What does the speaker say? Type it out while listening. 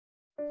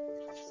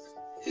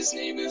His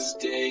name is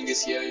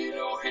Dangous, yeah, you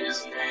know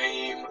his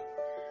name.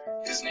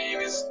 His name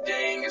is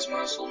Dangous,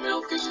 Muscle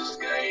Milk is his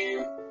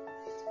name.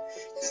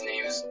 His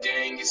name is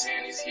Dangous,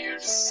 and he's here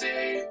to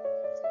say,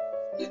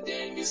 the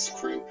Dangous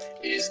crew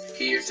is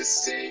here to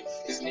say,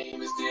 his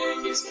name is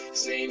Dangous,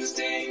 his name is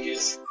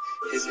Dangous,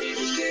 his name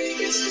is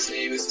Dangous, his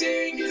name is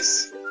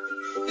Dangous,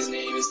 his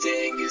name is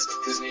Dangous,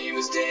 his name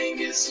is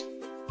Dangous,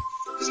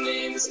 his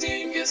name is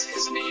Dangous,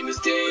 his name is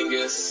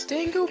Dangous.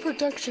 Dango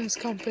Productions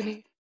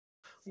Company.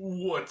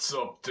 What's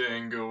up,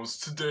 Dangos?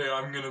 Today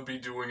I'm gonna be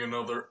doing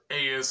another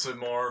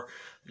ASMR,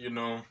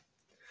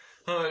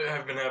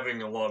 I've been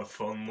having a lot of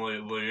fun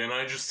lately, and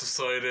I just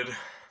decided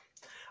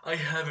I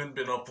haven't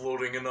been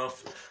uploading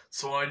enough,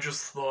 so I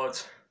just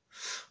thought,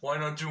 why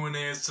not do an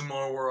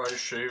ASMR where I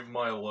shave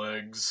my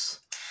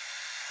legs?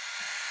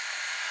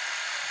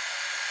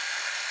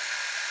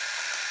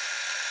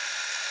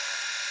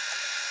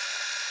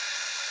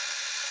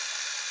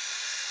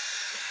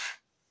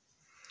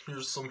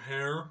 Here's some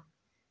hair.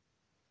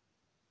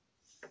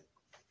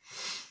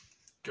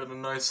 Got a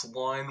nice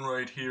line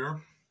right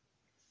here.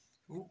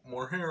 Ooh,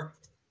 more hair.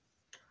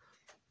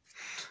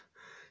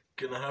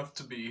 Gonna have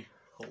to be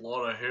a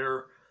lot of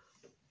hair.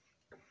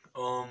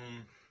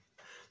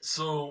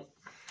 So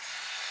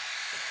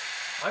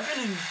I've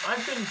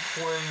been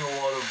playing a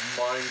lot of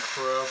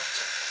Minecraft.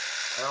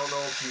 I don't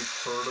know if you've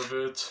heard of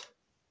it.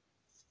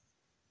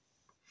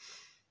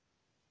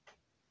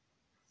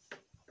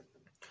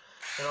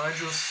 And I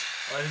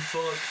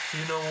thought,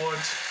 you know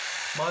what?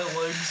 My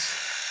legs,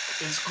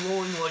 it's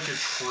growing like a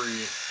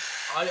tree.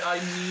 I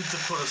need to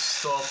put a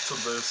stop to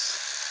this,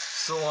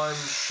 so I'm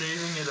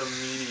shaving it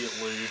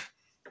immediately.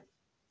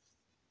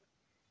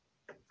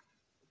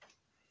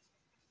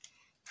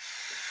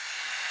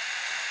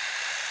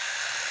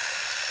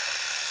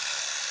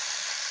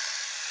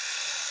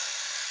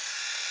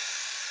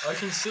 I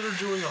consider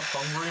doing a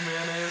Hungry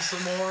Man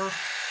ASMR,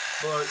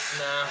 but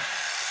nah.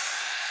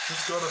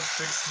 Just gotta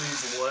fix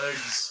these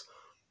legs.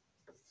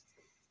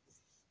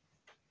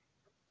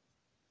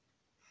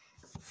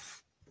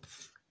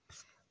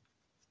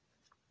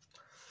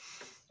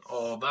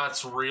 Oh,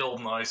 that's real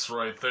nice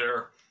right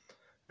there.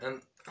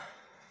 And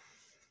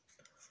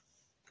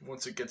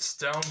once it gets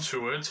down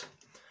to it,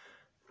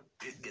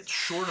 it gets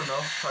short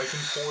enough, I can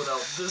pull it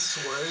out this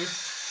way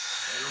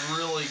and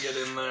really get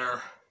in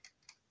there.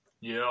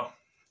 Yeah,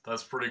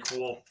 that's pretty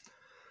cool.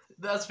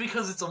 That's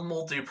because it's a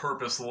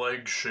multi-purpose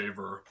leg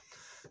shaver.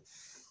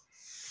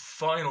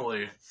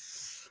 Finally,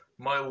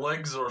 my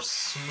legs are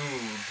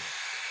smooth.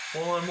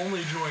 Well, I'm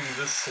only doing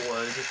this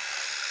leg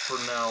for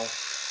now.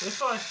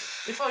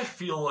 If I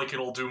feel like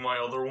it'll do my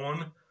other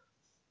one.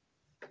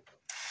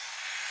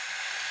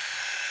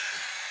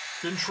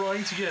 Been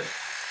trying to get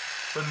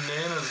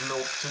Bananas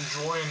Milk to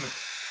join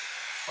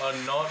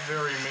a Not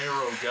Very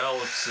Mero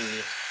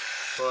Galaxy,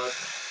 but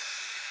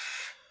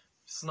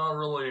it's not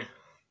really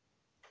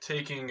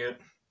taking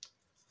it.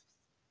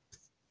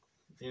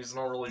 He's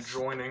not really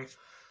joining.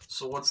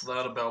 So what's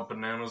that about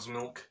Bananas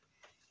Milk?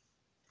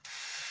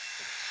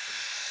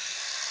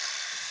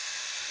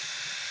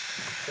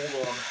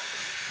 Hold on.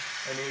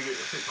 I need to get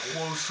a bit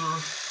closer.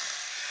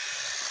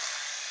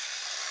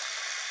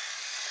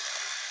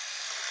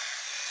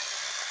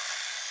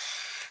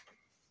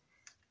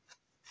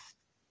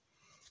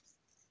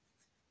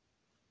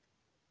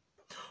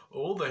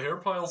 Oh, the hair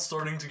pile's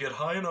starting to get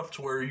high enough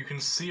to where you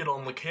can see it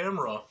on the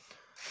camera.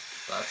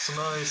 That's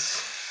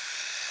nice.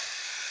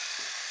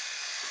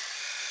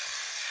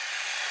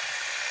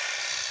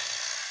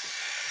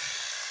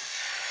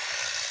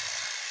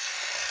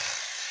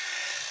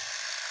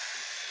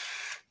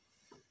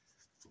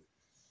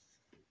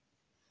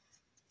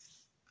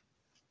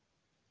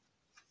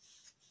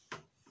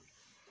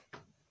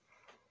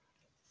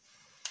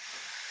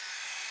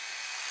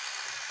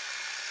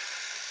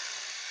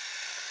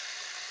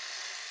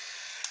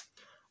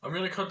 I'm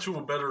gonna cut to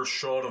a better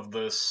shot of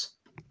this.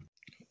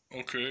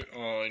 Okay,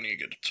 I need to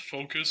get it to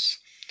focus.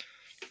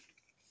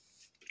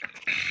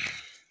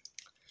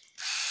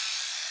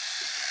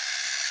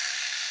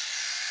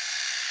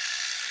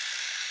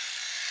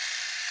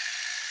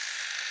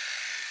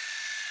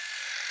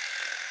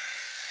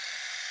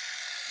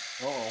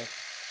 Uh-oh.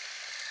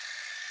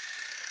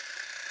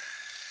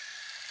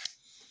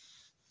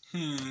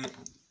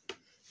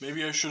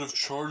 Maybe I should have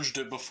charged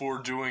it before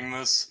doing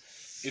this.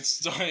 It's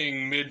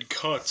dying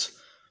mid-cut.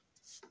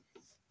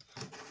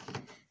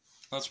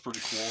 That's pretty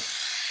cool.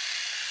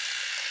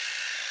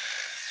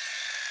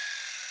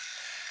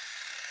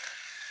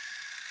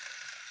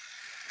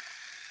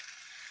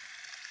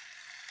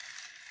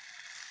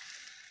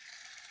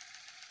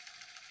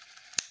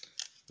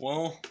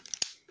 Well,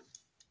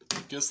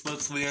 guess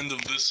that's the end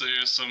of this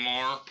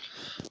ASMR.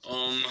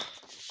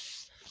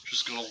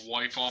 Just gonna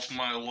wipe off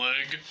my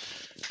leg.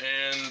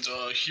 And,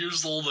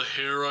 here's all the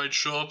hair I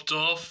chopped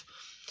off.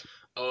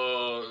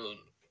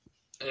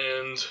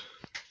 And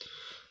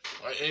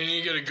I need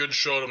to get a good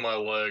shot of my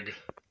leg.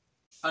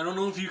 I don't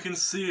know if you can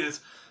see it,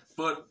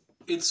 but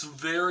it's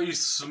very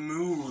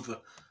smooth.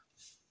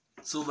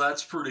 So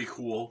that's pretty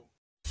cool.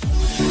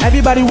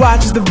 Everybody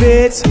watches the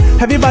vids,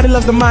 everybody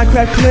loves the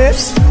Minecraft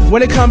clips.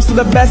 When it comes to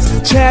the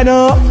best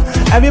channel,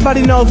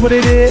 everybody knows what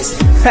it is.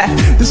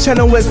 This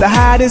channel is the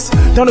hottest.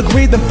 Don't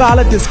agree, then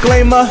follow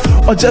disclaimer,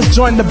 or just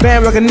join the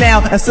bandwagon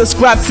now and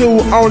subscribe to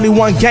Only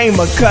One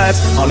Gamer,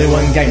 cause only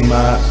one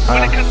gamer.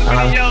 When it comes to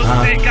videos,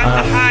 they got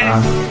the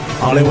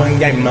highest. Only one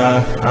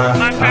gamer.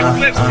 Minecraft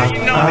clips, so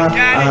you know they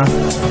got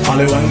it.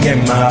 Only one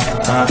gamer.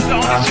 So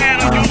on the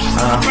channel, you should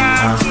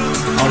subscribe.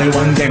 Only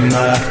one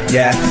gamer,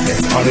 yeah,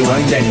 it's only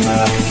one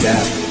gamer,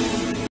 yeah.